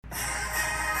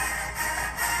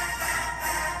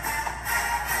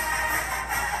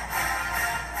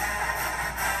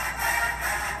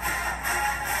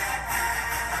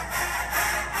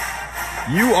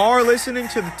You are listening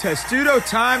to the Testudo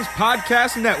Times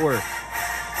Podcast Network.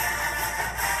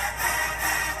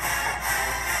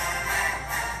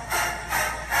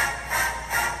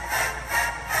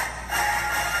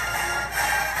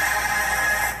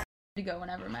 To go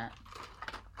whenever, Matt.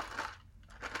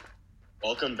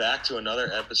 Welcome back to another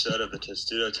episode of the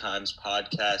Testudo Times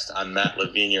Podcast. I'm Matt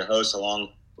Levine, your host,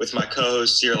 along with my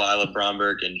co-hosts here, Lila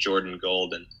Bromberg and Jordan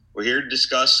Golden. We're here to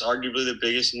discuss arguably the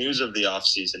biggest news of the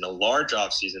offseason, a large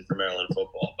offseason for Maryland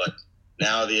football, but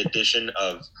now the addition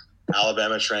of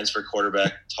Alabama transfer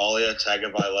quarterback Taulia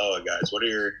Tagovailoa. Guys, what are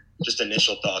your just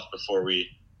initial thoughts before we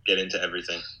get into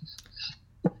everything?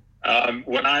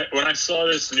 When I saw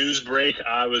this news break,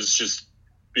 I was just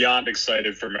beyond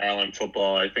excited for Maryland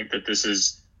football. I think that this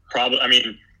is probably,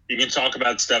 you can talk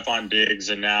about Stephon Diggs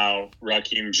and now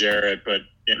Raheem Jarrett, but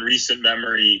in recent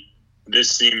memory,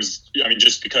 this seems,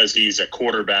 just because he's a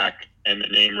quarterback and the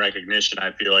name recognition,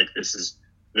 I feel like this is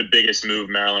the biggest move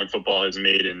Maryland football has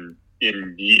made in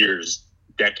years,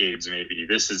 decades maybe.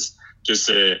 This is just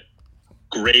a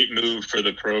great move for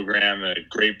the program, a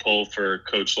great pull for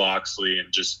Coach Locksley,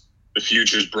 and just the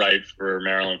future's bright for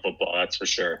Maryland football, that's for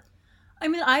sure.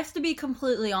 I have to be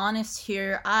completely honest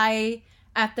here. I,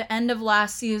 at the end of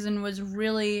last season, was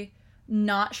really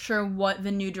not sure what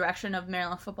the new direction of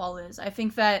Maryland football is. I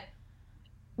think that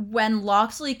when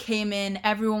Locksley came in,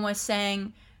 everyone was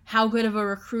saying how good of a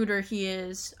recruiter he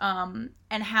is, and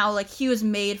how he was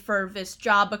made for this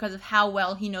job because of how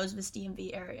well he knows this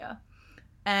DMV area.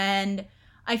 And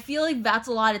I feel like that's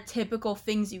a lot of typical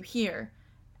things you hear.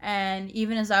 And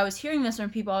even as I was hearing this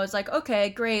from people, I was like, okay,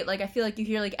 great. I feel like you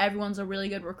hear everyone's a really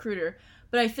good recruiter.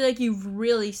 But I feel like you've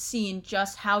really seen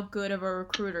just how good of a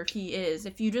recruiter he is.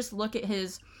 If you just look at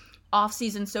his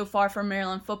offseason so far for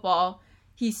Maryland football,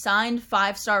 he signed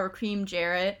 5-star Raheem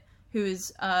Jarrett, who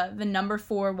is the number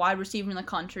 4 wide receiver in the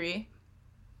country.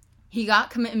 He got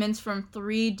commitments from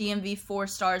 3 DMV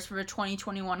 4-stars for the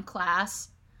 2021 class.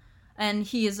 And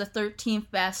he is the 13th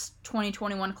best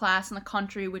 2021 class in the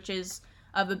country, which is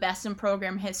the best in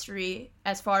program history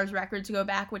as far as records go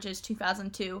back, which is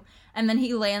 2002. And then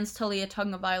he lands Taulia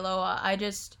Tagovailoa.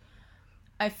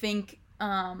 I think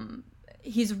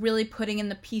he's really putting in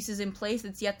the pieces in place.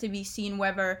 It's yet to be seen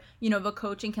whether, the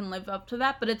coaching can live up to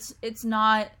that, but it's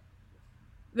not,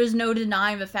 there's no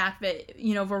denying the fact that,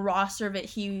 the roster that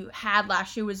he had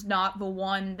last year was not the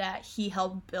one that he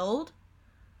helped build.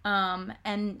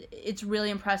 And it's really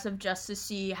impressive just to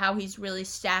see how he's really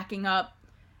stacking up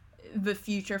the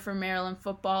future for Maryland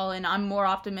football, and I'm more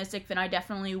optimistic than I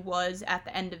definitely was at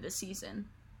the end of the season.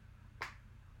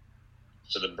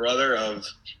 So the brother of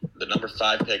the number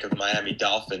 5 pick of the Miami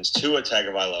Dolphins, Tua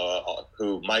Tagovailoa,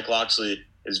 who Mike Locksley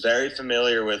is very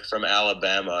familiar with from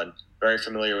Alabama and very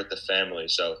familiar with the family.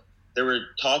 So there were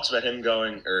talks about him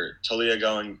going, or Taulia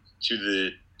going to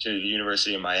the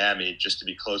University of Miami just to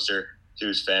be closer to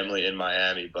his family in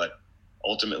Miami, but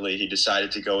ultimately he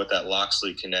decided to go with that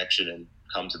Locksley connection and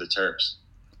come to the Terps.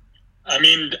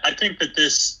 I think that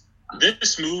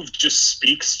this move just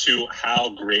speaks to how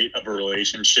great of a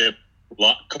relationship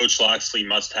Coach Locksley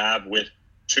must have with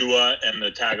Tua and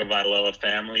the Tagovailoa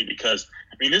family, because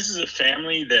this is a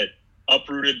family that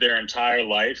uprooted their entire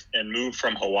life and moved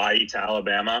from Hawaii to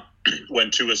Alabama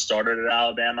when Tua started at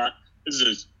Alabama. This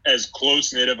is as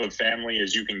close-knit of a family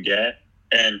as you can get,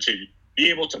 and to be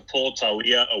able to pull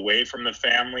Taulia away from the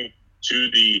family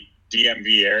to the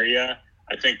DMV area,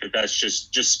 I think that's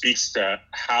just speaks to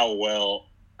how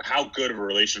good of a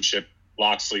relationship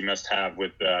Locksley must have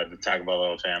with the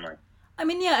Tagovailoa family.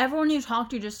 Everyone you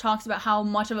talk to just talks about how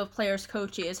much of a player's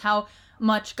coach he is, how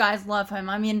much guys love him.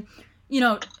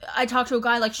 I talked to a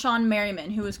guy like Sean Merriman,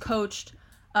 who was coached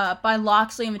by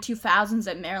Locksley in the 2000s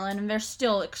at Maryland, and they're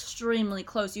still extremely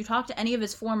close. You talk to any of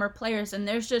his former players, and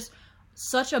there's just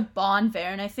such a bond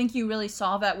there, and I think you really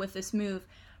saw that with this move.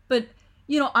 But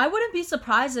I wouldn't be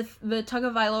surprised if the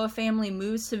Tagovailoa family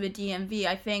moves to the DMV.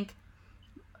 I think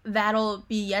that'll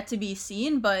be yet to be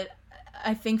seen, but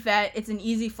I think that it's an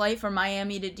easy flight from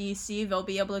Miami to DC. They'll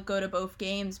be able to go to both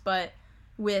games, but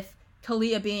with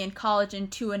Taulia being in college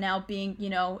and Tua now being,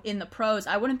 in the pros,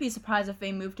 I wouldn't be surprised if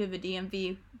they move to the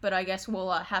DMV, but I guess we'll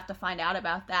have to find out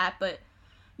about that. But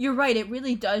you're right, it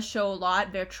really does show a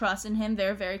lot, their trust in him.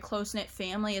 They're a very close-knit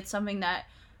family. It's something that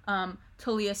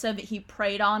Taulia said that he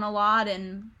prayed on a lot,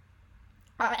 and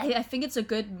I think it's a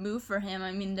good move for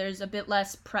him. There's a bit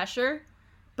less pressure,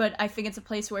 but I think it's a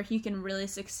place where he can really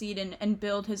succeed and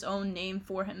build his own name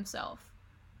for himself.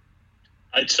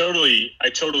 I totally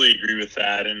agree with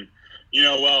that. And,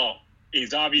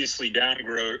 he's obviously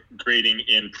downgrading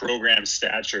in program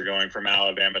stature going from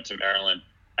Alabama to Maryland.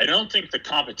 I don't think the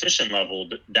competition level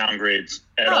downgrades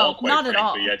at all. Quite not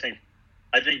frankly, at all.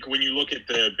 I think when you look at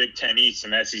the Big Ten East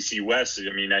and SEC West,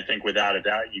 I mean, I think without a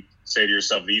doubt, you say to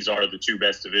yourself, these are the two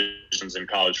best divisions in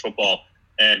college football.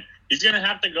 And he's going to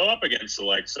have to go up against the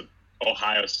likes of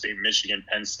Ohio State, Michigan,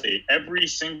 Penn State every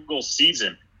single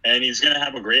season. And he's going to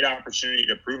have a great opportunity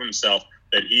to prove himself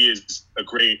that he is a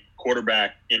great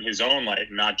quarterback in his own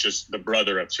right, not just the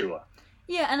brother of Tua.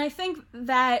 Yeah, and I think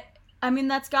that, I mean,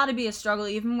 that's got to be a struggle,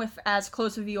 even with as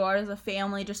close as you are as a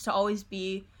family, just to always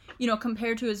be,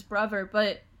 compared to his brother.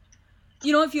 But,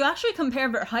 if you actually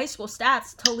compare their high school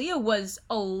stats, Taulia was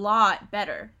a lot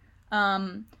better.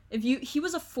 He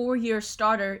was a 4-year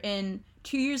starter in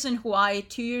 2 years in Hawaii,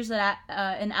 2 years in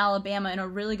Alabama in a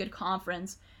really good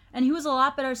conference, and he was a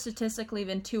lot better statistically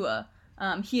than Tua.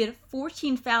 He had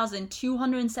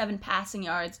 14,207 passing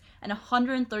yards and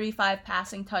 135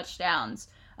 passing touchdowns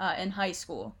in high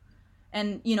school.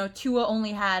 And, Tua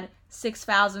only had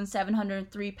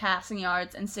 6,703 passing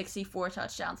yards and 64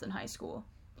 touchdowns in high school.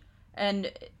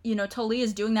 And, Taulia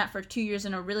is doing that for 2 years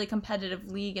in a really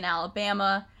competitive league in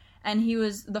Alabama. And he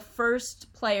was the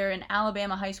first player in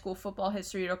Alabama high school football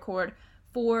history to record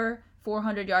 4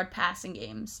 400-yard passing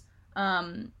games.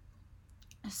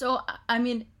 So, I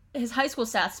mean, his high school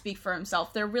stats speak for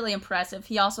himself. They're really impressive.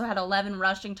 He also had 11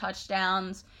 rushing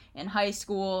touchdowns in high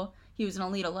school. He was an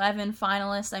Elite 11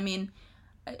 finalist. I mean,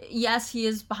 yes, he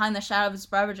is behind the shadow of his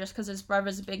brother just because his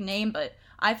brother's a big name, but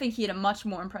I think he had a much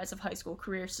more impressive high school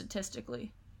career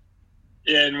statistically.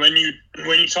 Yeah, and when you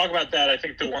talk about that, I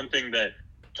think the one thing that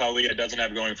Taulia doesn't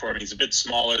have going for him, he's a bit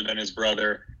smaller than his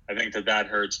brother. I think that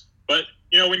hurts. But,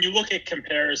 when you look at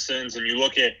comparisons and you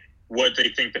look at what they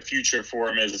think the future for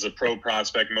him is as a pro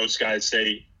prospect, most guys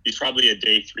say he's probably a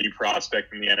day 3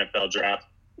 prospect in the NFL draft,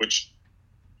 which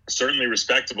is certainly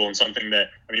respectable and something that,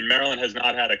 Maryland has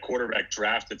not had a quarterback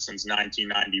drafted since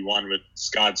 1991 with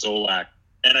Scott Zolak.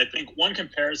 And I think one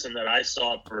comparison that I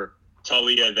saw for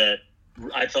Taulia that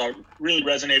I thought really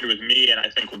resonated with me and I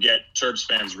think will get Terps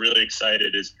fans really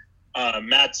excited is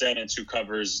Matt Zenitz, who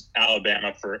covers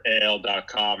Alabama for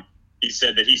AL.com. He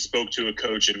said that he spoke to a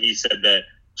coach and he said that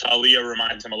Taulia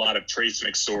reminds him a lot of Trace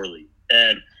McSorley.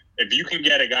 And if you can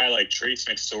get a guy like Trace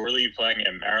McSorley playing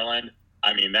in Maryland,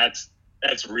 that's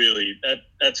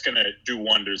going to do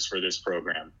wonders for this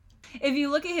program. If you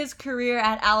look at his career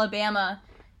at Alabama,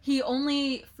 he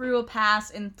only threw a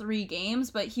pass in 3 games,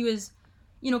 but he was,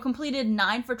 completed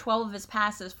 9 for 12 of his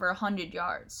passes for 100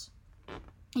 yards.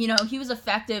 He was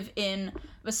effective in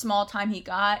the small time he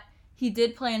got. He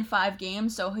did play in 5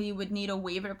 games, so he would need a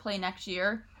waiver to play next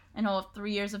year, and he'll have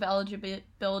 3 years of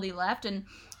eligibility left. And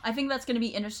I think that's going to be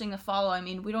interesting to follow.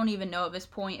 We don't even know at this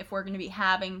point if we're going to be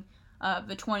having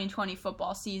the 2020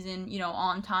 football season,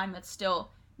 on time. That's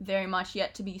still very much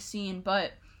yet to be seen.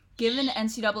 But given the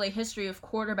NCAA history of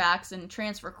quarterbacks and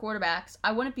transfer quarterbacks,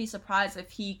 I wouldn't be surprised if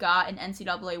he got an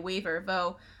NCAA waiver,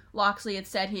 though Locksley had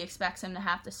said he expects him to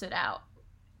have to sit out.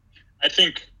 I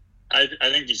think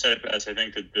you said it best. I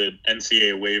think that the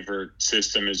NCAA waiver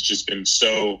system has just been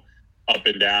so up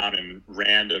and down and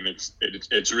random.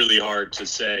 It's really hard to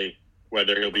say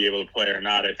whether he'll be able to play or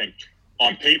not. I think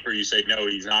on paper you say no,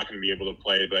 he's not going to be able to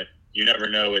play, but you never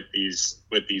know with these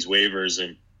waivers.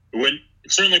 And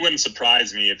it certainly wouldn't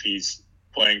surprise me if he's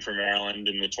playing for Maryland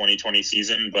in the 2020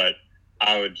 season. But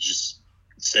I would just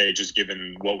say, just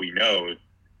given what we know,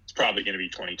 it's probably going to be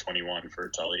 2021 for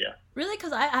Taulia. Really?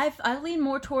 Because I lean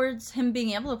more towards him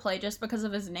being able to play just because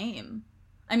of his name.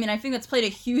 I think that's played a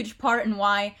huge part in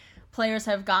why players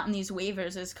have gotten these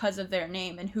waivers is because of their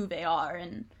name and who they are.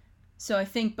 And so I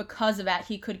think because of that,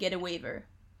 he could get a waiver.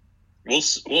 We'll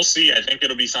see. I think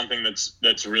it'll be something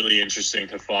that's really interesting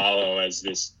to follow as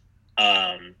this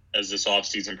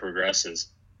offseason progresses.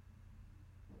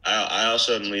 I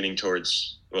also am leaning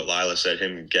towards what Lila said,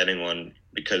 him getting one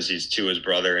because he's Tua's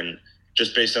brother, and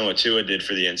just based on what Tua did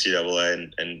for the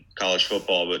NCAA and college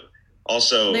football, but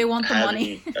also they want the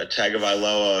money.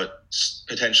 Tagovailoa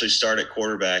potentially start at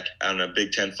quarterback on a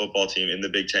Big Ten football team in the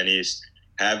Big Ten East,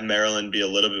 have Maryland be a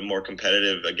little bit more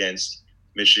competitive against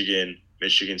Michigan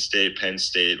State, Penn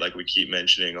State, like we keep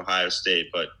mentioning, Ohio State,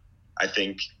 but I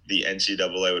think the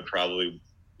NCAA would probably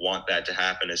want that to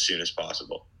happen as soon as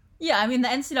possible. Yeah, the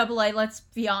NCAA, let's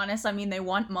be honest, they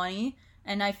want money,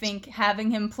 and I think having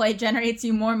him play generates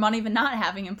you more money than not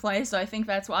having him play, so I think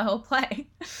that's why he'll play.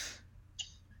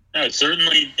 No, it's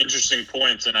certainly interesting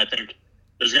points, and I think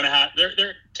there's going to have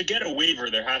to get a waiver,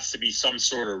 there has to be some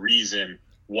sort of reason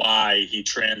why he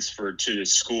transferred to the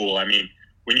school.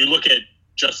 When you look at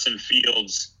Justin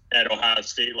Fields at Ohio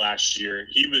State last year,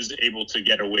 he was able to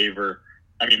get a waiver.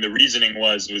 The reasoning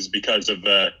was because of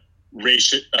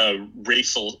racial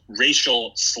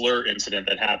slur incident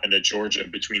that happened at Georgia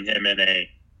between him and a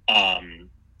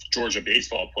Georgia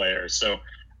baseball player. So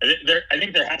I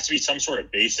think there has to be some sort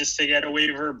of basis to get a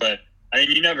waiver, but I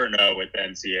mean, you never know with the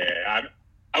NCAA.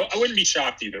 I wouldn't be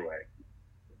shocked either way.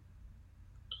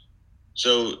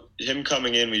 So him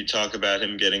coming in, we talk about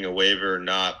him getting a waiver or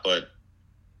not, but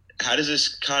how does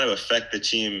this kind of affect the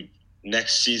team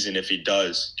next season if he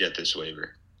does get this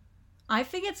waiver? I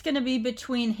think it's going to be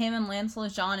between him and Lance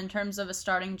LeJean in terms of a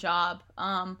starting job.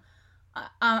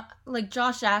 Like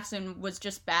Josh Jackson was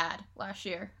just bad last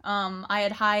year. I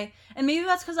had high, and maybe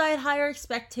that's because I had higher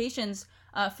expectations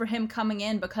for him coming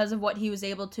in because of what he was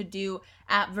able to do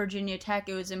at Virginia Tech.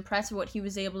 It was impressive what he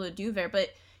was able to do there,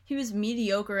 but he was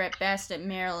mediocre at best at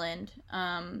Maryland.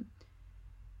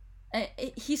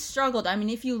 He struggled. I mean,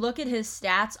 if you look at his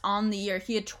stats on the year,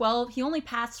 he only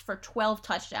passed for 12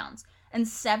 touchdowns, and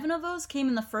 7 of those came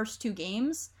in the first 2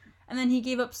 games, and then he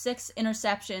gave up 6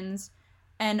 interceptions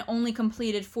and only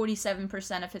completed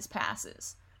 47% of his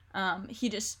passes. He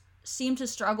just seemed to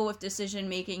struggle with decision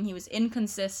making. He was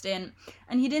inconsistent,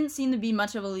 and he didn't seem to be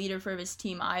much of a leader for his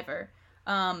team either.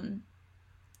 And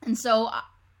so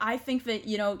I think that,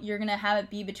 you're going to have it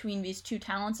be between these two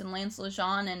talents and Lance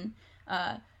LeJean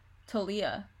and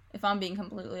Taulia, if I'm being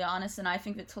completely honest. And I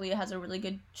think that Taulia has a really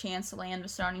good chance to land a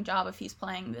starting job if he's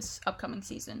playing this upcoming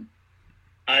season.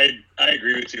 I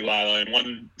agree with you, Lila. And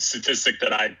one statistic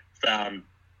that I found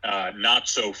not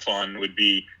so fun would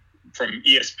be from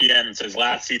ESPN. It says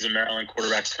last season Maryland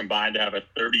quarterbacks combined to have a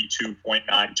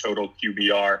 32.9 total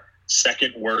QBR,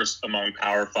 second worst among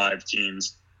Power 5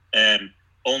 teams, and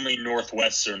only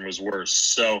Northwestern was worse.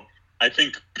 So I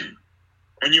think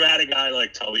when you add a guy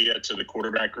like Taulia to the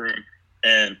quarterback room,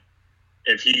 and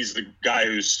if he's the guy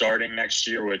who's starting next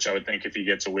year, which I would think if he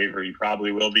gets a waiver he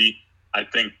probably will be, I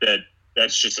think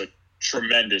that's just a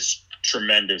tremendous,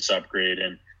 tremendous upgrade,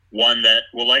 and one that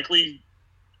will likely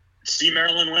see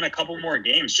Maryland win a couple more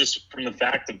games just from the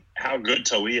fact of how good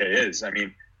Taulia is. I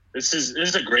mean, this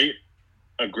is a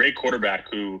great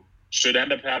quarterback who should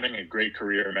end up having a great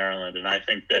career in Maryland, and I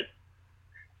think that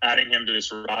adding him to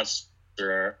this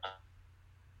roster,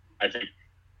 I think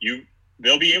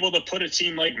they'll be able to put a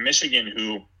team like Michigan,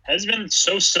 who has been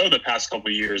so-so the past couple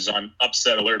of years, on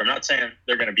upset alert. I'm not saying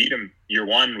they're going to beat him year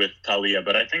one with Taulia,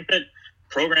 but I think that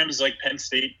programs like Penn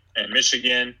State and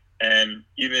Michigan and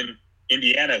even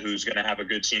Indiana, who's going to have a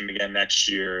good team again next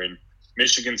year, and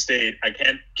Michigan State, I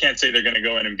can't say they're going to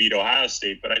go in and beat Ohio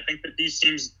State, but I think that these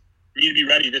teams need to be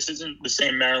ready. This isn't the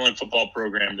same Maryland football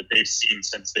program that they've seen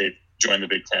since they've joined the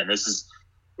Big Ten. This is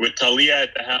with Taulia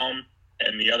at the helm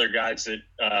and the other guys that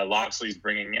Loxley's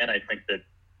bringing in. I think that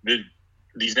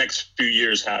these next few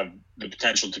years have the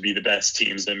potential to be the best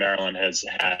teams that Maryland has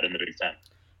had in the Big Ten.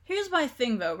 Here's my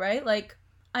thing, though, right? Like,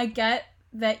 I get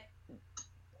that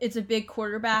it's a big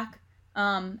quarterback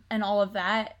and all of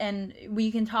that, and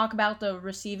we can talk about the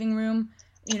receiving room,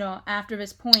 after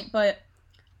this point, but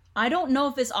I don't know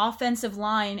if this offensive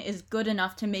line is good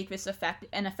enough to make this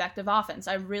an effective offense.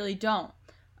 I really don't.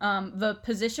 The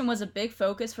position was a big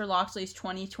focus for Loxley's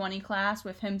 2020 class,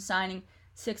 with him signing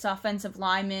 6 offensive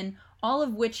linemen, all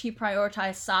of which he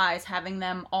prioritized size, having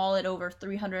them all at over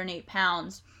 308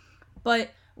 pounds. But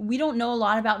we don't know a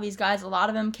lot about these guys. A lot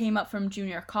of them came up from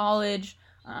junior college.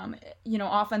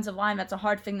 Offensive line, that's a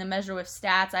hard thing to measure with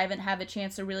stats. I haven't had a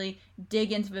chance to really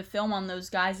dig into the film on those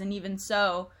guys, and even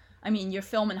so, I mean, your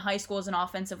film in high school as an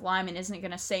offensive lineman isn't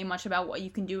going to say much about what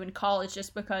you can do in college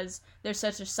just because there's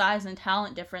such a size and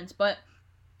talent difference. But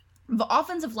the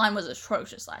offensive line was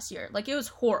atrocious last year. Like, it was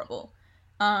horrible.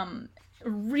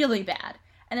 Really bad.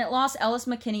 And it lost Ellis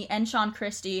McKinney and Sean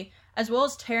Christie, as well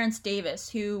as Terrence Davis,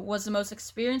 who was the most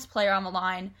experienced player on the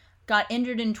line, got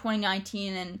injured in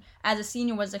 2019, and as a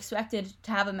senior was expected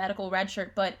to have a medical redshirt,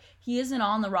 but he isn't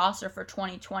on the roster for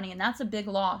 2020, and that's a big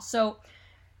loss. So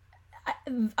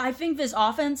I think this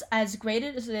offense, as great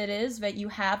as it is that you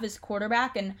have this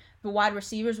quarterback and the wide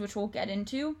receivers, which we'll get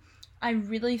into, I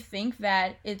really think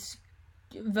that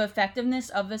the effectiveness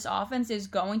of this offense is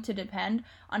going to depend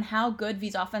on how good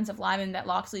these offensive linemen that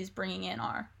Loxley's bringing in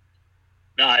are.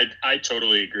 No, I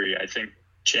totally agree. I think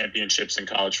championships in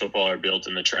college football are built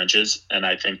in the trenches, and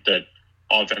I think that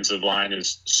offensive line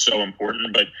is so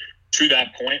important. But to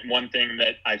that point, one thing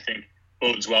that I think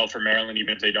bodes well for Maryland,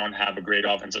 even if they don't have a great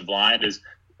offensive line, is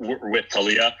with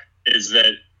Taulia, is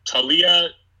that Taulia,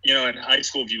 in high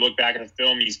school, if you look back at the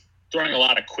film, he's throwing a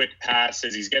lot of quick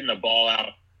passes. He's getting the ball out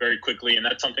very quickly, and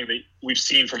that's something that we've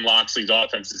seen from Loxley's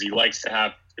offense, is he likes to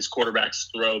have his quarterbacks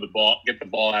get the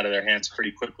ball out of their hands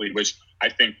pretty quickly, which I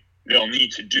think they'll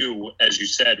need to do, as you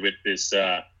said, with this,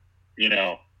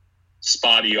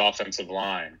 spotty offensive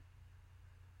line.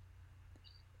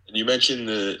 And you mentioned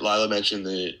Lila mentioned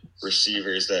the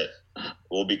receivers that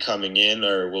will be coming in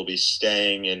or will be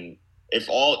staying. And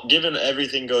given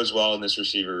everything goes well in this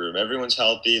receiver room, everyone's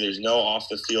healthy, there's no off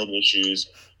the field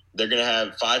issues, they're going to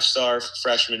have 5-star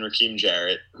freshman Raheem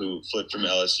Jarrett, who flipped from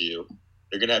LSU.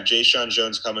 They're going to have Jay-Sean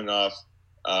Jones coming off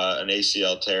an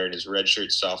ACL tear in his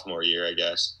redshirt sophomore year, I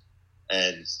guess.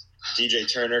 And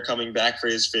DJ Turner coming back for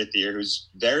his 5th year, who's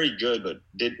very good, but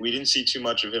we didn't see too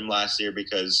much of him last year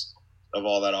because of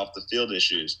all that off the field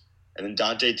issues. And then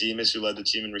Dante Demas, who led the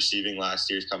team in receiving last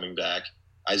year, is coming back.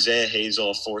 Isaiah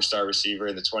Hazel, a 4-star receiver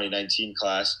in the 2019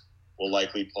 class, will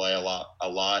likely play a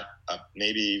lot,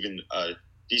 maybe even a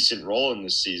decent role in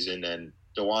this season. And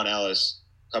DeJuan Ellis,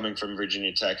 coming from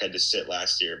Virginia Tech, had to sit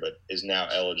last year, but is now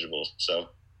eligible. So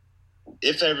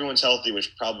if everyone's healthy,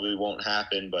 which probably won't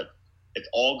happen, but if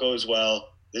all goes well,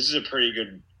 this is a pretty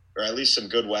good, or at least some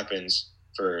good weapons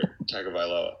for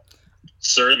Tagovailoa.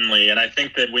 Certainly, and I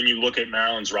think that when you look at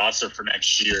Maryland's roster for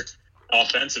next year,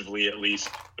 offensively at least,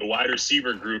 the wide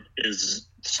receiver group is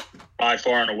by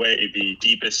far and away the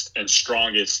deepest and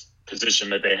strongest position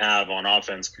that they have on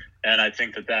offense. And I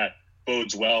think that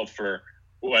bodes well for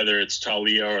whether it's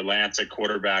Talia or Lance at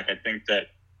quarterback. I think that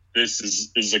this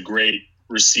is a great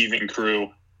receiving crew.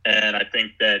 And I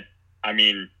think that,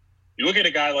 you look at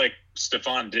a guy like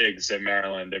Stephon Diggs at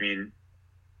Maryland,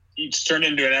 he's turned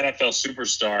into an NFL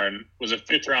superstar and was a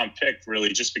 5th-round pick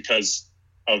really just because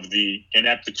of the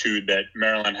ineptitude that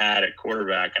Maryland had at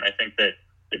quarterback. And I think that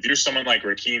if you're someone like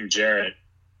Raheem Jarrett,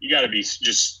 you got to be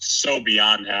just so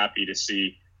beyond happy to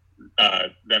see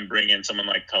them bring in someone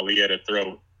like Talia to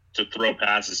throw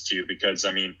passes to, because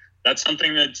that's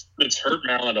something that's hurt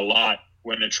Maryland a lot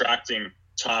when attracting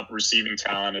top receiving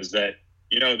talent, is that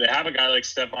they have a guy like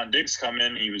Stephon Diggs come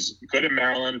in. He was good in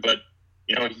Maryland, but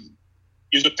he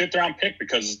was a 5th-round pick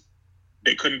because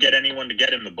they couldn't get anyone to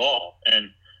get him the ball. And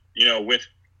with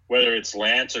whether it's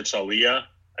Lance or Talia,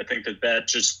 I think that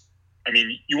just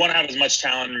you want to have as much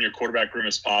talent in your quarterback room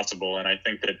as possible. And I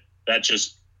think that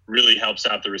just really helps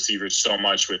out the receivers so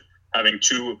much with having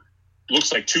two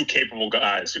capable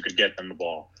guys who could get them the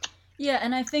ball. Yeah,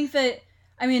 and I think that,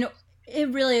 it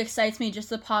really excites me just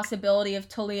the possibility of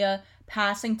Talia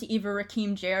passing to either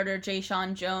Raheem Jarrett or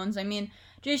Jay-Sean Jones.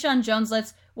 Jay-Sean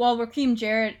Jones while Raheem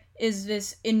Jarrett is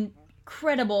this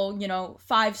incredible,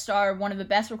 5-star, one of the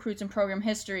best recruits in program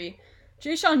history,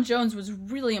 Jay-Sean Jones was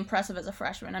really impressive as a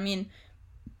freshman.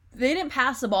 They didn't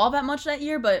pass the ball that much that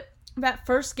year, but that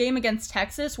first game against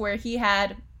Texas where he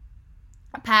had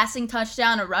a passing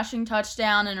touchdown, a rushing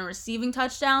touchdown, and a receiving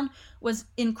touchdown was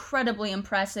incredibly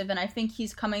impressive, and I think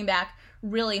he's coming back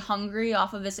really hungry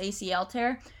off of this ACL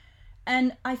tear.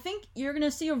 And I think you're going to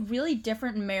see a really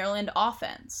different Maryland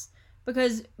offense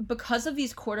because of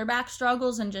these quarterback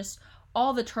struggles and just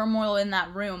all the turmoil in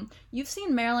that room. You've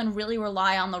seen Maryland really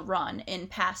rely on the run in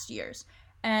past years.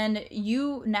 And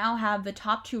you now have the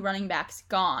top 2 running backs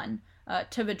gone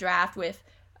to the draft with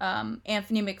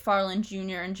Anthony McFarland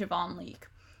Jr. and Javon Leake.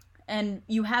 And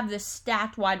you have this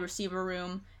stacked wide receiver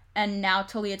room, and now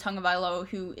Talia Tagovailoa,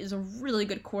 who is a really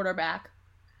good quarterback.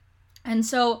 And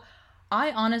so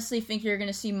I honestly think you're going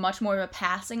to see much more of a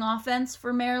passing offense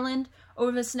for Maryland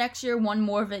over this next year, one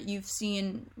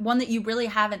that you really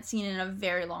haven't seen in a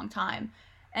very long time.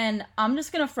 And I'm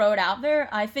just going to throw it out there.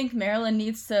 I think Maryland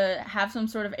needs to have some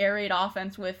sort of air raid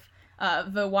offense with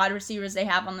the wide receivers they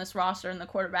have on this roster and the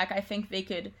quarterback. I think they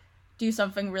could do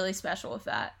something really special with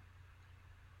that.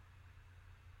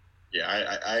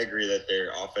 Yeah, I agree that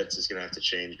their offense is going to have to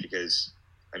change because,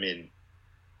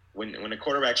 when a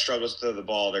quarterback struggles to throw the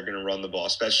ball, they're going to run the ball,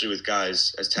 especially with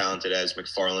guys as talented as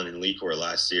McFarland and Leake were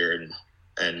last year,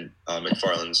 and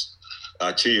McFarland's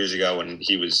 2 years ago when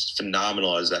he was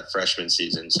phenomenal as that freshman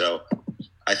season. So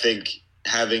I think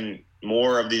having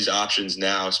more of these options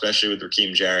now, especially with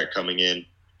Raheem Jarrett coming in,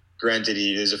 granted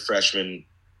he is a freshman,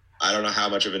 I don't know how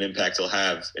much of an impact he'll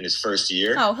have in his first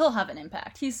year. Oh, he'll have an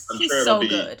impact. He's so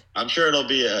good. I'm sure it'll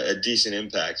be a decent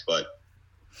impact, but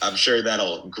I'm sure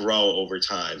that'll grow over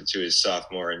time to his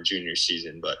sophomore and junior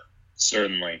season. But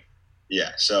certainly,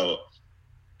 yeah. So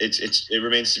it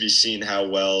remains to be seen how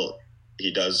well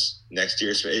he does next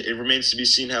year. It remains to be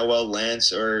seen how well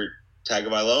Lance or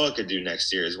Tagovailoa could do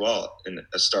next year as well in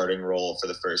a starting role for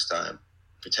the first time,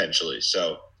 potentially.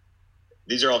 So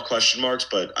these are all question marks,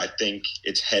 but I think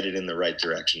it's headed in the right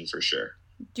direction for sure.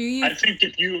 I think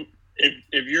if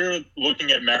you're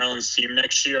looking at Maryland's team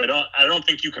next year, I don't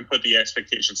think you can put the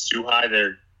expectations too high.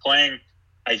 They're playing,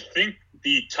 I think,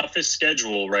 the toughest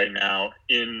schedule right now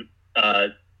in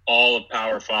all of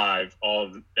Power 5, all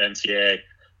of the NCAA.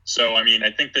 So, I mean,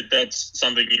 I think that that's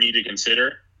something you need to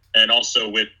consider. And also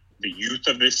with the youth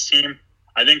of this team,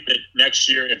 I think that next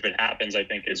year, if it happens, I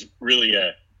think is really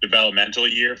a developmental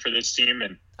year for this team.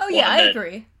 And I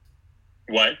agree.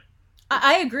 What?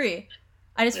 I agree.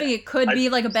 I just think it could be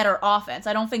like a better offense.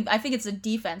 I think it's a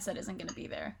defense that isn't going to be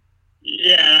there.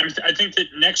 Yeah, I think that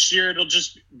next year it'll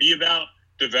just be about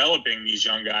developing these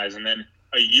young guys. And then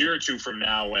a year or two from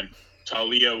now, when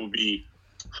Talia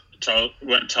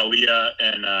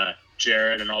and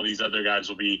Jared and all these other guys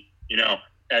will be,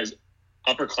 as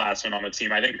upperclassmen on the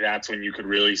team, I think that's when you could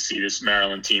really see this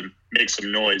Maryland team make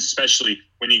some noise, especially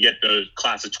when you get the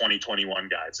class of 2021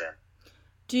 guys in.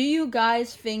 Do you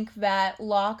guys think that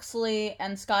Locksley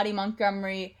and Scotty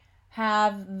Montgomery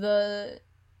have the,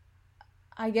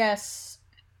 I guess,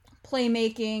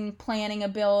 playmaking, planning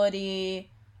ability,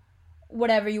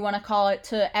 whatever you want to call it,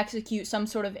 to execute some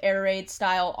sort of air raid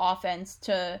style offense,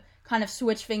 to kind of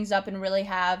switch things up and really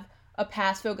have a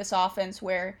pass focused offense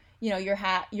where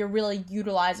you're really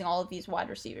utilizing all of these wide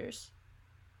receivers?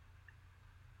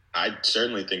 I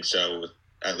certainly think so.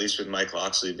 At least with Mike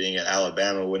Locksley being at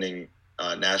Alabama, winning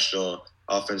National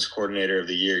Offense Coordinator of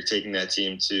the Year, taking that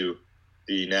team to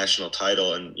the national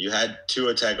title, and you had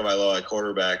Tua Tagovailoa at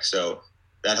quarterback, so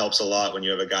that helps a lot when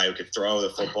you have a guy who could throw the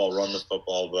football, run the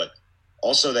football, but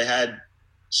also they had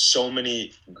so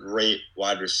many great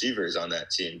wide receivers on that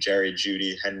team. Jerry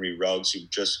Jeudy, Henry Ruggs, who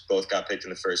just both got picked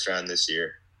in the first round this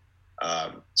year.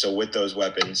 So with those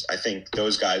weapons, I think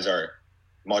those guys are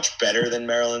much better than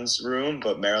Maryland's room,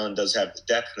 but Maryland does have the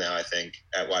depth now, I think,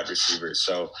 at wide receivers.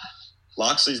 So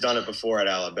Locksley's done it before at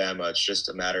Alabama. It's just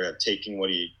a matter of taking what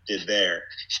he did there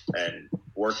and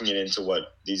working it into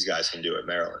what these guys can do at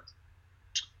Maryland.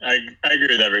 I agree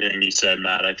with everything you said,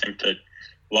 Matt. I think that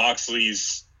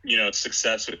Locksley's,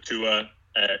 success with Tua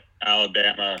at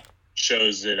Alabama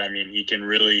shows that, he can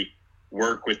really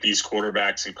work with these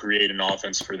quarterbacks and create an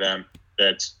offense for them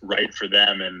that's right for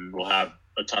them and will have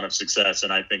a ton of success.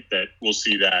 And I think that we'll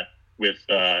see that with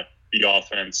the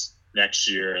offense next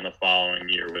year and the following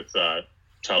year with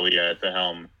Talia at the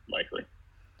helm, likely.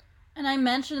 And I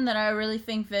mentioned that I really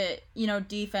think that,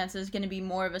 defense is going to be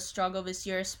more of a struggle this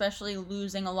year, especially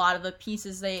losing a lot of the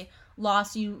pieces they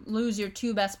lost. You lose your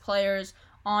two best players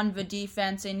on the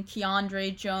defense in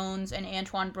Keandre Jones and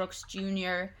Antoine Brooks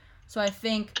Jr. So I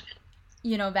think,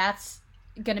 that's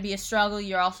going to be a struggle.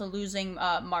 You're also losing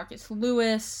Marcus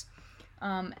Lewis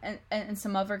and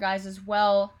some other guys as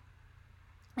well.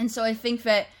 And so I think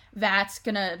that that's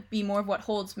going to be more of what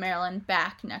holds Maryland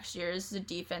back next year is the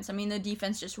defense. The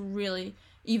defense just really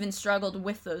even struggled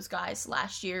with those guys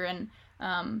last year. And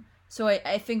so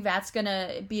I think that's going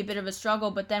to be a bit of a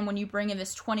struggle. But then when you bring in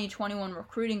this 2021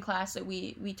 recruiting class that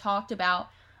we talked about,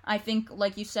 I think,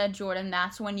 like you said, Jordan,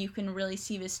 that's when you can really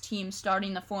see this team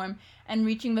starting to form and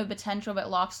reaching the potential that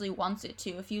Locksley wants it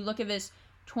to. If you look at this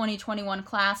 2021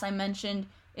 class, I mentioned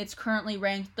it's currently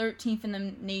ranked 13th in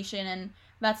the nation, and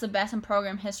that's the best in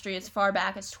program history as far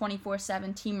back as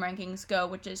 24/7 team rankings go,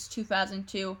 which is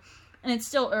 2002. And it's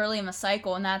still early in the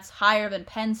cycle, and that's higher than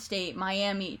Penn State,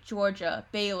 Miami, Georgia,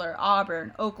 Baylor,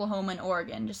 Auburn, Oklahoma, and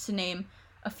Oregon, just to name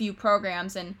a few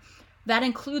programs. And that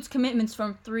includes commitments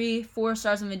from 3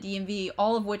 4-stars in the DMV,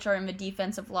 all of which are in the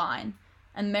defensive line.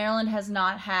 And Maryland has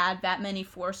not had that many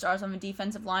 4-stars on the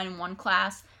defensive line in one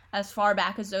class as far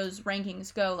back as those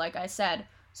rankings go, like I said.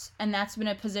 And that's been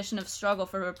a position of struggle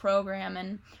for the program.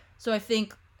 And so I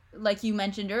think, like you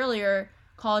mentioned earlier,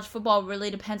 college football really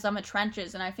depends on the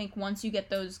trenches. And I think once you get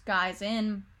those guys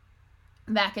in,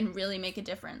 that can really make a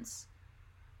difference.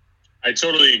 I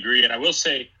totally agree. And I will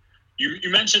say,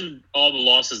 you mentioned all the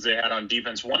losses they had on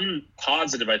defense. One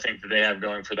positive I think that they have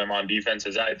going for them on defense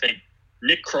is I think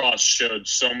Nick Cross showed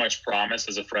so much promise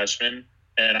as a freshman.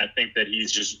 And I think that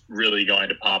he's just really going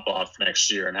to pop off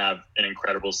next year and have an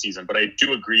incredible season. But I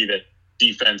do agree that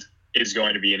defense is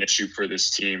going to be an issue for this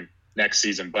team next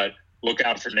season. But look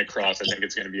out for Nick Cross. I think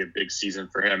it's going to be a big season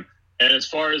for him. And as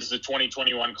far as the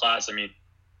 2021 class,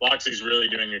 Locksley's really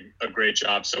doing a great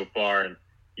job so far. And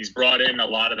he's brought in a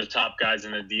lot of the top guys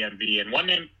in the DMV. And one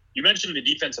name, you mentioned the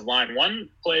defensive line. One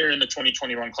player in the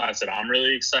 2021 class that I'm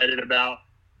really excited about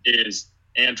is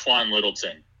Antoine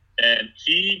Littleton. And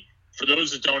he, for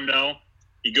those that don't know,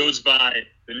 he goes by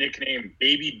the nickname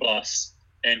Baby Bus,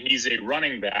 and he's a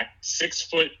running back, 6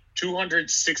 foot,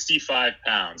 265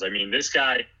 pounds. This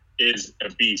guy is a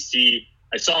beast.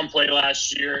 I saw him play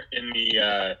last year in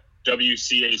the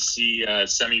WCAC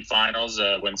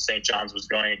semifinals when St. John's was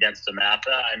going against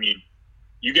DeMatha.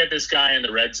 You get this guy in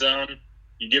the red zone,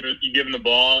 you give him the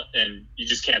ball, and you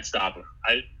just can't stop him.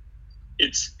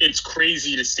 It's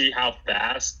crazy to see how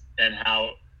fast and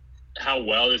how how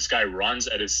well this guy runs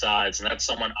at his size, and that's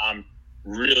someone I'm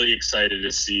really excited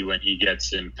to see when he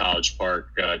gets in College Park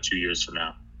 2 years from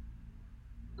now.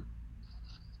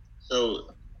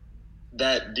 So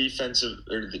that defensive,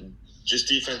 just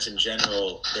defense in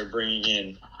general, they're bringing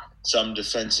in some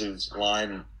defensive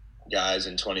line guys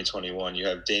in 2021. You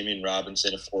have Damian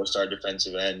Robinson, a 4-star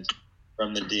defensive end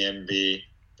from the DMV,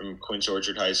 from Quince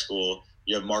Orchard High School.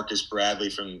 You have Marcus Bradley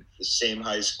from the same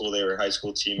high school. They were high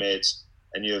school teammates.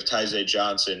 And you have Tyzay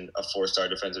Johnson, a 4-star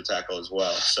defensive tackle as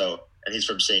well. So, and he's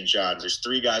from St. John's. There's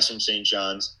 3 guys from St.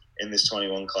 John's in this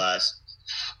 21 class.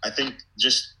 I think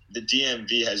just the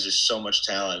DMV has just so much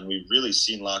talent. We've really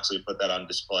seen Locksley put that on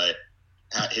display,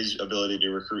 his ability to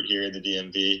recruit here in the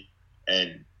DMV.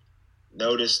 And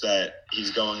notice that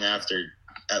he's going after,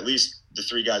 at least the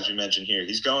 3 guys we mentioned here,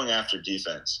 he's going after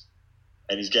defense.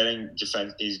 And he's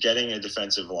getting a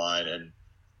defensive line.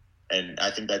 And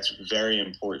I think that's very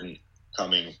important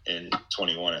coming in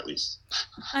 21 at least.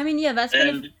 I mean, yeah, that's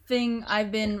been a thing I've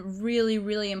been really,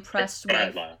 really impressed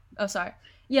with. Oh, sorry.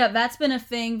 Yeah, that's been a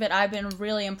thing that I've been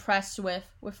really impressed with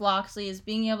Locksley, is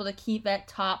being able to keep that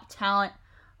top talent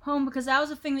home, because that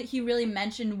was a thing that he really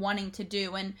mentioned wanting to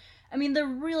do. And, I mean, there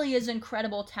really is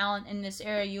incredible talent in this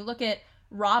area. You look at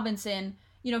Robinson,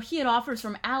 you know, he had offers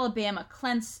from Alabama,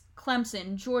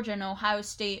 Clemson, Georgia, and Ohio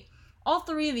State. All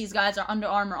 3 of these guys are Under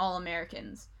Armour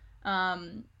All-Americans.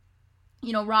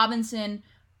 You know, Robinson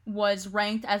was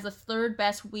ranked as the 3rd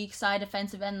best weak side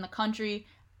defensive end in the country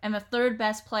and the 3rd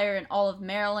best player in all of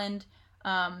Maryland.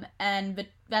 And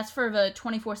that's for the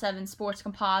 24/7 Sports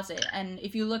Composite. And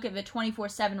if you look at the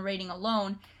 24/7 rating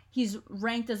alone, he's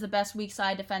ranked as the best weak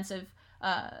side defensive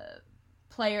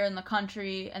player in the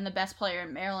country and the best player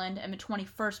in Maryland and the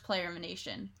 21st player in the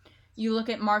nation. You look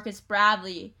at Marcus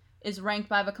Bradley is ranked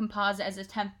by the Composite as the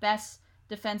 10th best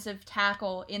defensive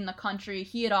tackle in the country.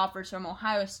 He had offers from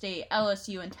Ohio State,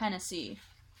 LSU, and Tennessee.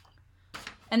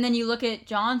 And then you look at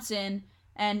Johnson,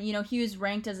 and, you know, he was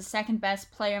ranked as the 2nd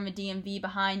best player in the DMV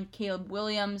behind Caleb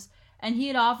Williams, and he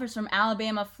had offers from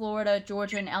Alabama, Florida,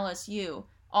 Georgia, and LSU.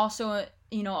 Also,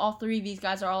 you know, all 3 of these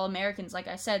guys are All-Americans, like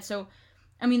I said. So,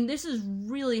 I mean, this is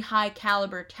really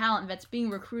high-caliber talent that's being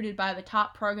recruited by the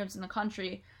top programs in the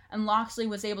country, and Locksley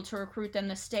was able to recruit them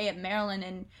to stay at Maryland,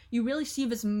 and you really see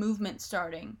this movement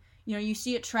starting. You know, you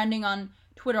see it trending on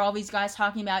Twitter, all these guys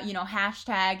talking about, you know,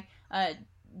 hashtag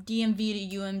DMV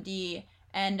to UMD,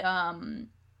 and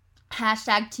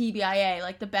hashtag TBIA,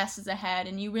 like the best is ahead,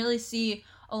 and you really see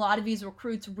a lot of these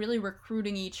recruits really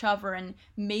recruiting each other and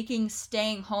making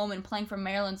staying home and playing for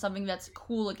Maryland something that's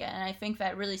cool again. And I think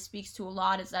that really speaks to a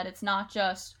lot, is that it's not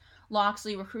just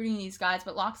Locksley recruiting these guys,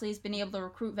 but Locksley has been able to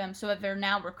recruit them so that they're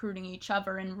now recruiting each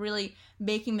other and really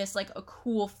making this like a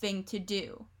cool thing to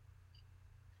do.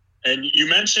 And you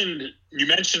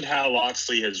mentioned how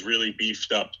Locksley has really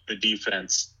beefed up the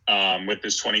defense with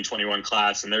this 2021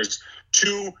 class, and there's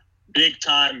 2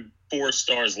 big-time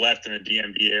 4-stars left in the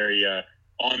DMV area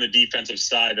on the defensive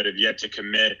side that have yet to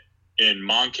commit, in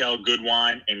Monkel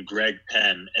Goodwine and Greg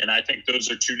Penn. And I think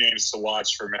those are 2 names to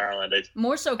watch for Maryland.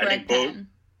 More so Greg Penn.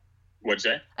 What'd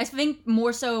you say? I think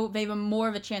more so they have more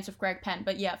of a chance of Greg Penn,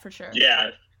 but yeah, for sure.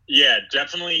 Yeah,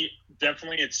 definitely.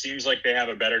 It seems like they have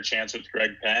a better chance with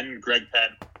Greg Penn. Greg Penn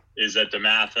is at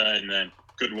DeMatha, and then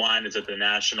Goodwine is at the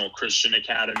National Christian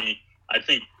Academy. I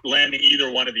think landing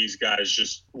either one of these guys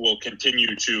just will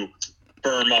continue to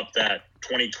firm up that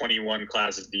 2021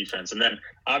 class's defense. And then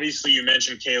obviously you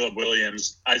mentioned Caleb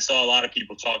Williams. I saw a lot of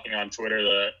people talking on Twitter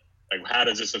that, like, how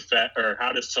does this affect, or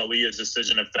how does Taulia's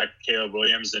decision affect Caleb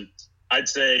Williams? And I'd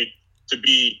say,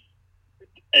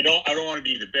 I don't want to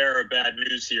be the bearer of bad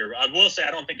news here. I will say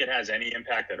I don't think it has any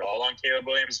impact at all on Caleb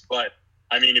Williams. But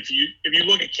I mean, if you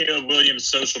look at Caleb Williams'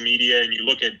 social media and you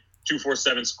look at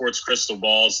 247 Sports Crystal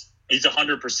Balls, he's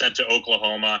 100% to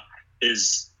Oklahoma.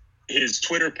 His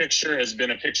Twitter picture has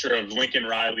been a picture of Lincoln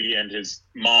Riley and his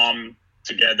mom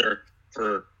together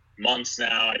for months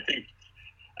now. I think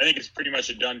it's pretty much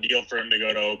a done deal for him to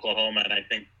go to Oklahoma. And I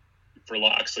think for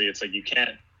Locksley, it's like you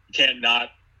can't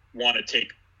not want to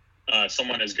take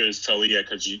someone as good as Taulia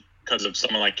because of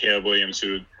someone like Caleb Williams,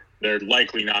 who they're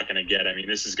likely not going to get. I mean,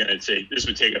 this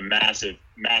would take a massive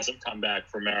comeback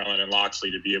for Maryland and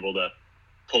Locksley to be able to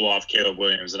pull off Caleb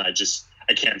Williams, and I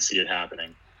can't see it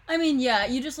happening. I mean, yeah,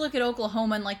 you just look at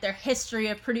Oklahoma and like their history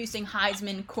of producing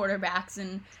Heisman quarterbacks,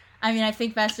 and I mean, I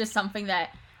think that's just something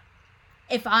that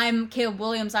if I'm Caleb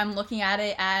Williams, I'm looking at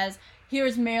it as,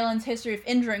 here's Maryland's history of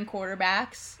injuring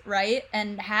quarterbacks, right?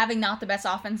 And having not the best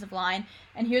offensive line.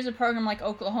 And here's a program like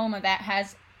Oklahoma that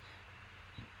has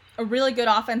a really good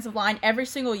offensive line every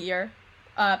single year,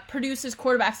 produces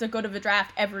quarterbacks that go to the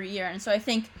draft every year. And so I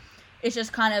think it's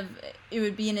just kind of, it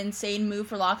would be an insane move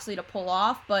for Locksley to pull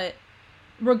off. But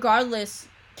regardless,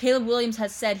 Caleb Williams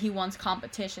has said he wants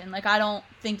competition. Like, I don't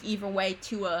think either way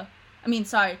Taulia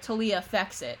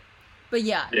affects it. But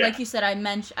yeah, like you said,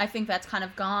 I think that's kind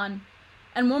of gone.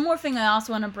 And one more thing I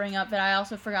also want to bring up that I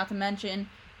also forgot to mention,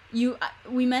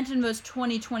 we mentioned those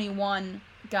 2021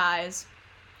 guys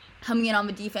coming in on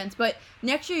the defense, but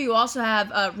next year you also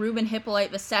have Ruben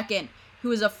Hippolyte II,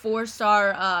 who is a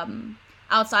 4-star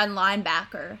outside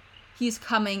linebacker. He's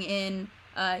coming in.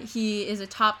 He is a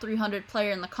top 300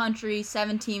 player in the country,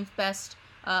 17th best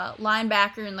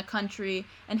linebacker in the country,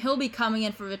 and he'll be coming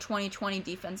in for the 2020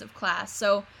 defensive class.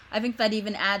 So I think that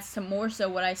even adds to more so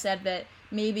what I said, that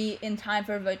maybe in time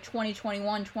for the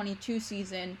 2021-22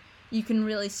 season, you can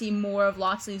really see more of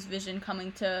Locksley's vision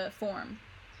coming to form.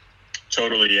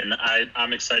 Totally, and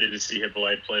I'm excited to see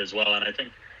Hippolyte play as well. And I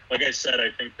think, like I said, I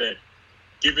think that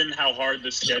given how hard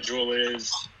the schedule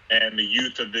is and the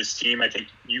youth of this team, I think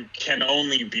you can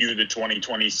only view the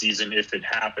 2020 season, if it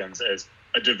happens, as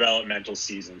a developmental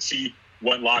season. See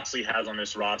what Locksley has on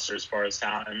this roster as far as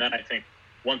talent. And then I think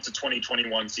once the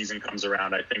 2021 season comes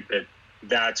around, I think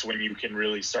that's when you can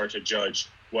really start to judge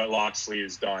what Locksley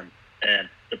has done and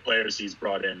the players he's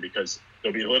brought in, because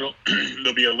they'll be a little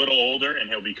older, and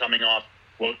he'll be coming off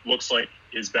what looks like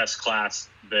his best class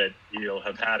that he'll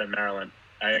have had in Maryland.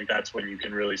 I think that's when you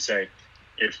can really say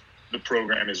if the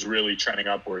program is really trending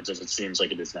upwards, as it seems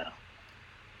like it is now.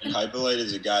 And Hippolyte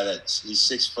is a guy he's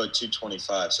 6 foot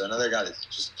 225, so another guy that's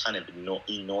just kind of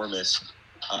enormous,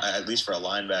 at least for a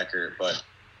linebacker. But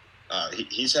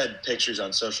he's had pictures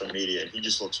on social media, and he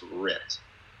just looks ripped.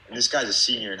 And this guy's a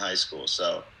senior in high school,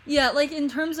 so. Yeah, like in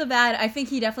terms of that, I think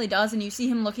he definitely does, and you see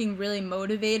him looking really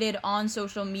motivated on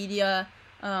social media,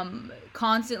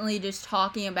 constantly just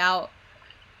talking about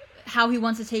how he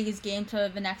wants to take his game to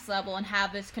the next level and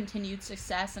have this continued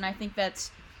success, and I think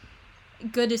that's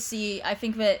good to see. I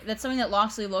think that's something that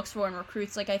Locksley looks for in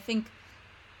recruits. Like, I think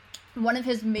one of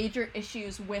his major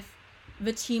issues with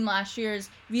the team last year is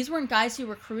these weren't guys he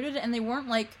recruited, and they weren't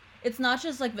like, it's not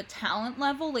just like the talent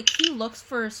level. Like, he looks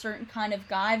for a certain kind of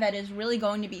guy that is really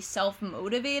going to be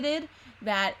self-motivated,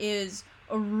 that is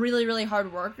a really, really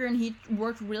hard worker, and he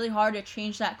worked really hard to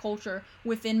change that culture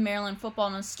within Maryland football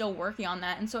and is still working on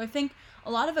that. And so I think a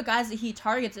lot of the guys that he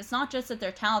targets, it's not just that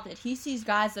they're talented. He sees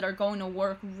guys that are going to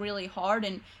work really hard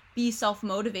and be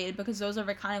self-motivated, because those are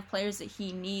the kind of players that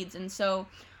he needs. And so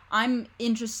I'm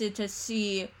interested to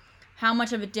see how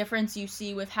much of a difference you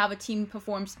see with how a team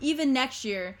performs, even next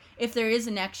year, if there is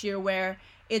a next year where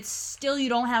it's still, you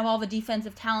don't have all the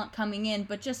defensive talent coming in,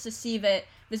 but just to see that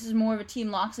this is more of a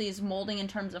team Locksley is molding in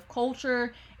terms of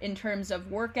culture, in terms of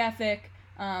work ethic,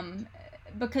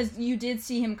 because you did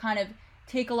see him kind of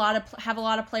have a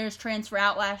lot of players transfer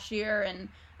out last year, and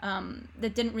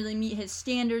that didn't really meet his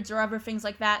standards or other things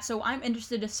like that. So I'm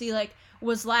interested to see, like,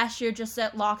 was last year just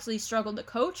that Locksley struggled to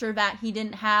coach, or that he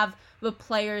didn't have the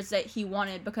players that he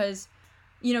wanted? Because,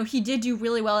 you know, he did do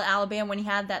really well at Alabama when he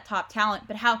had that top talent,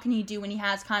 but how can he do when he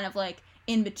has kind of like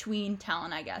in-between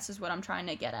talent, I guess, is what I'm trying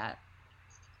to get at.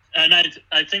 And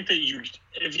I think that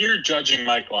if you're judging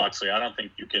Mike Locksley, I don't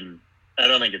think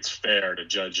it's fair to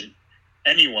judge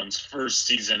anyone's first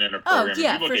season in a program. Oh,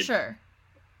 yeah, for sure.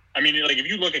 I mean, like, if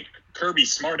you look at Kirby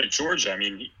Smart at Georgia, I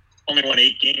mean, he only won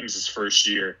 8 games his first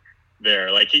year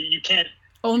there. Like, you can't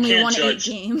won judge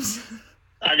 8 games.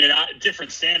 I mean,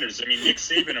 different standards. I mean, Nick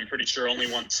Saban, I'm pretty sure,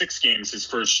 only won 6 games his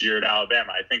first year at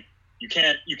Alabama. I think you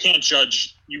can't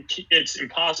judge. It's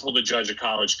impossible to judge a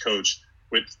college coach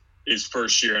with his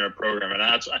first year in a program, and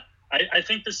I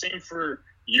think the same for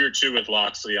year 2 with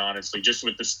Locksley. Honestly, just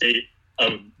with the state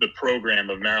of the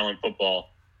program of Maryland football.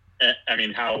 I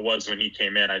mean, how it was when he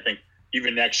came in. I think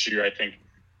even next year, I think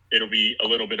it'll be a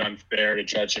little bit unfair to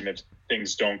judge him if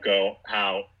things don't go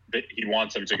how he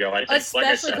wants them to go. I think,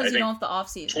 especially because you don't have the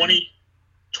offseason.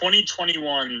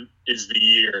 2021 is the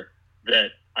year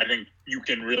that I think you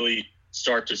can really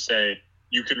start to say,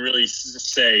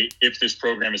 if this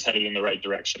program is headed in the right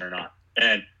direction or not.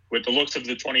 And with the looks of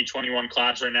the 2021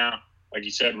 class right now, like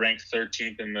you said, ranked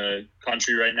 13th in the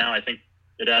country right now, I think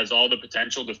it has all the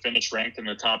potential to finish ranked in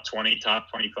the top 20, top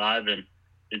 25, and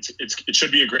it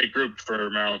should be a great group for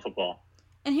Maryland football.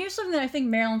 And here's something that I think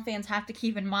Maryland fans have to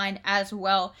keep in mind as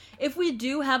well. If we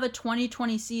do have a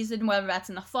 2020 season, whether that's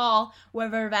in the fall,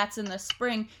 whether that's in the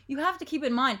spring, you have to keep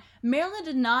in mind, Maryland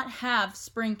did not have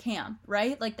spring camp,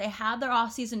 right? Like, they had their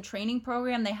off-season training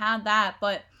program, they had that,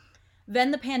 but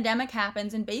then the pandemic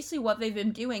happens, and basically what they've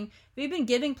been doing, they've been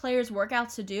giving players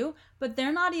workouts to do, but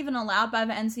they're not even allowed by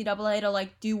the NCAA to,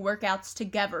 like, do workouts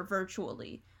together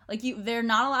virtually. Like, they're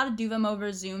not allowed to do them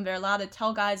over Zoom. They're allowed to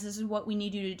tell guys, this is what we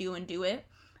need you to do, and do it.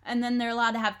 And then they're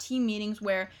allowed to have team meetings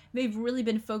where they've really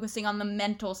been focusing on the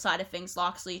mental side of things.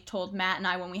 Locksley told Matt and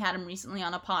I when we had him recently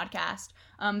on a podcast,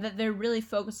 that they're really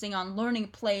focusing on learning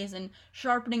plays and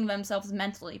sharpening themselves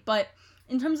mentally. But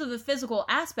in terms of the physical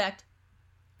aspect,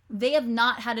 they have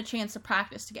not had a chance to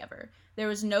practice together. There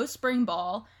was no spring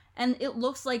ball, and it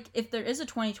looks like if there is a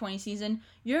 2020 season,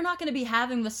 you're not going to be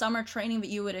having the summer training that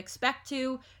you would expect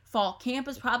to. Fall camp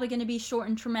is probably going to be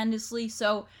shortened tremendously,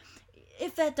 so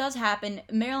if that does happen,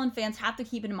 Maryland fans have to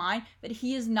keep in mind that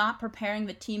he is not preparing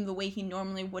the team the way he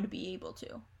normally would be able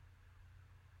to.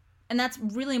 And that's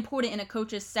really important in a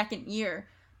coach's second year,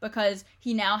 because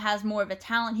he now has more of a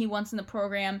talent he wants in the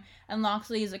program, and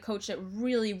Locksley is a coach that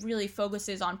really, really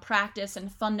focuses on practice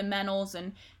and fundamentals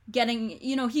and getting,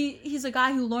 he's a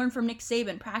guy who learned from Nick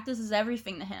Saban. Practice is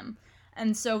everything to him.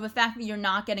 And so the fact that you're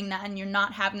not getting that and you're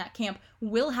not having that camp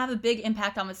will have a big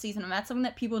impact on the season, and that's something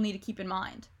that people need to keep in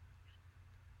mind.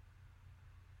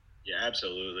 Yeah,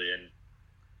 absolutely.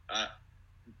 And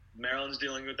Maryland's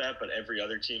dealing with that, but every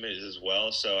other team is as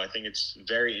well. So I think it's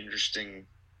very interesting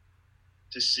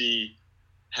to see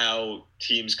how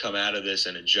teams come out of this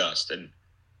and adjust. And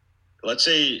let's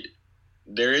say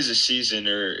there is a season,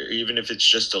 or even if it's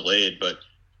just delayed, but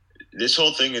this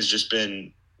whole thing has just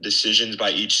been decisions by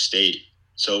each state.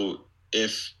 So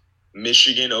if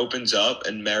Michigan opens up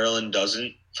and Maryland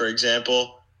doesn't, for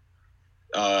example,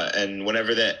 and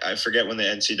whenever I forget when the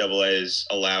NCAA is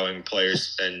allowing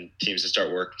players and teams to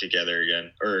start working together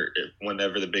again, or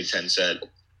whenever the Big Ten said,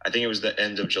 I think it was the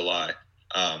end of July.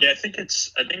 I think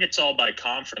it's all by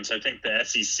conference. I think the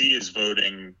SEC is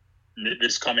voting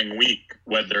this coming week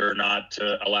whether or not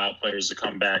to allow players to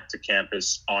come back to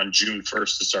campus on June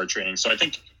 1st to start training. So I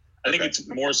think it's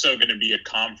more so going to be a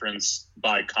conference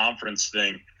by conference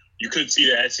thing. You could see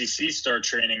the SEC start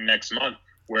training next month,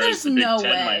 whereas the Big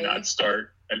Ten might not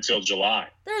start until July.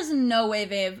 There's no way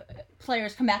they have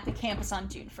players come back to campus on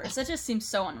June 1st. That just seems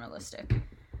so unrealistic.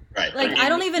 Right. Like, I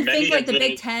don't even think the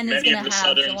Big Ten is going to have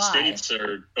July. Many of the southern states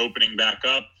are opening back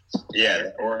up,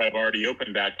 or have already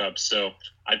opened back up. So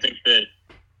I think that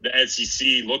the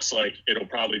SEC looks like it'll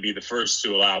probably be the first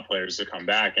to allow players to come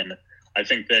back, and I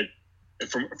think that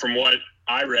from what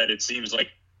I read, it seems like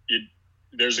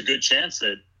there's a good chance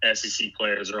that SEC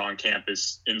players are on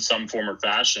campus in some form or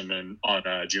fashion and on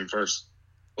June 1st.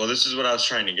 Well, this is what I was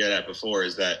trying to get at before,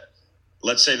 is that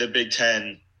let's say the Big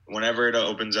Ten, whenever it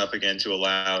opens up again to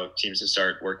allow teams to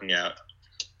start working out,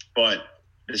 but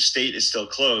the state is still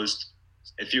closed.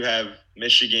 If you have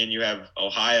Michigan, you have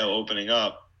Ohio opening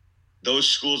up, those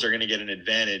schools are going to get an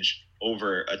advantage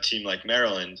over a team like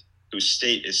Maryland, whose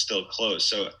state is still closed.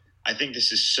 So I think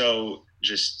this is so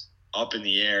just up in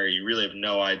the air. You really have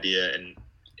no idea, and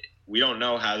we don't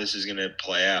know how this is going to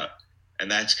play out.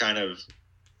 And that's kind of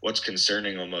what's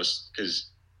concerning almost, because,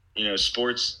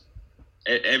 sports,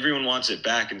 everyone wants it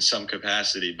back in some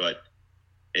capacity, but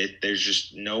there's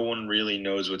just no one really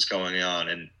knows what's going on.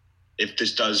 And if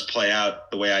this does play out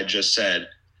the way I just said,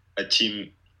 a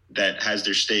team that has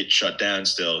their state shut down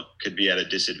still could be at a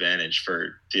disadvantage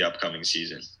for the upcoming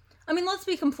season. I mean, let's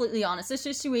be completely honest. This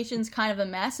situation's kind of a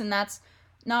mess, and that's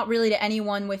not really to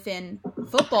anyone within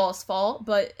football's fault,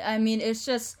 but I mean, it's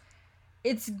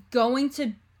going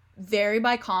to vary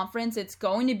by conference. It's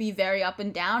going to be very up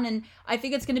and down, and I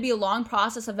think it's going to be a long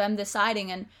process of them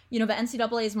deciding. And, the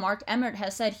NCAA's Mark Emmert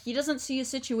has said he doesn't see a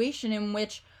situation in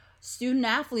which student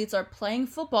athletes are playing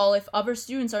football if other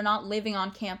students are not living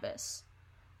on campus.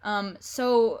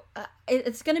 So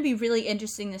it's going to be really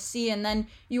interesting to see. And then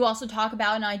you also talk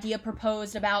about an idea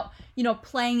proposed about,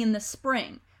 playing in the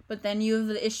spring, but then you have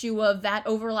the issue of that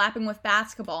overlapping with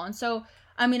basketball. And so,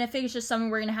 I mean, I think it's just something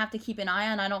we're going to have to keep an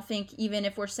eye on. I don't think even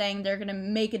if we're saying they're going to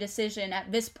make a decision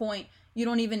at this point, you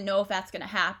don't even know if that's going to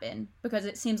happen, because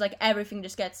it seems like everything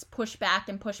just gets pushed back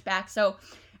and pushed back. So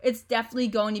it's definitely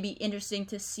going to be interesting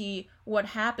to see what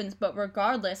happens. But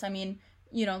regardless, I mean,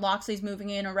 Locksley's moving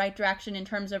in a right direction in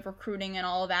terms of recruiting and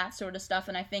all of that sort of stuff.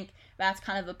 And I think that's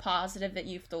kind of a positive that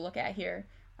you have to look at here.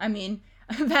 I mean,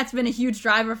 that's been a huge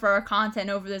driver for our content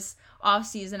over this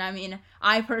offseason. I mean,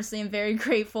 I personally am very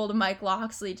grateful to Mike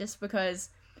Locksley, just because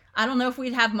I don't know if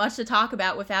we'd have much to talk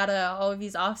about without all of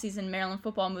these offseason Maryland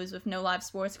football moves with no live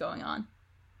sports going on.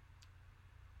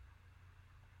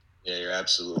 Yeah, you're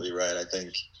absolutely right. I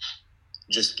think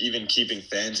just even keeping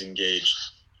fans engaged,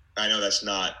 I know that's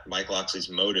not Mike Locksley's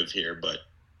motive here, but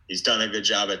he's done a good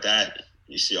job at that.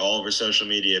 You see all over social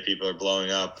media, people are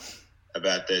blowing up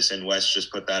about this, and Wes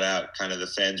just put that out, kind of the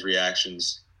fans'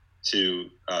 reactions to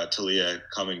Taulia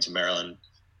coming to Maryland.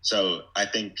 So I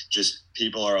think just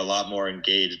people are a lot more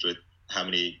engaged with how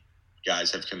many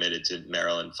guys have committed to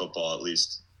Maryland football, at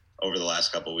least over the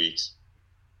last couple weeks.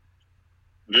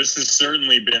 This has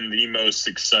certainly been the most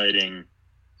exciting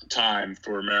time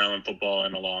for Maryland football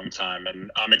in a long time, and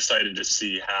I'm excited to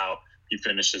see how he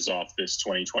finishes off this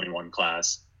 2021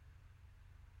 class.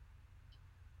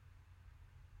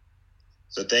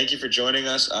 So thank you for joining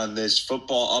us on this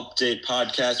football update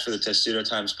podcast for the Testudo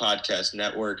Times Podcast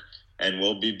Network, and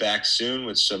we'll be back soon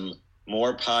with some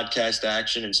more podcast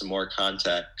action and some more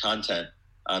content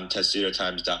on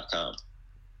testudotimes.com.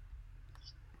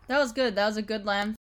 That was good. That was a good length.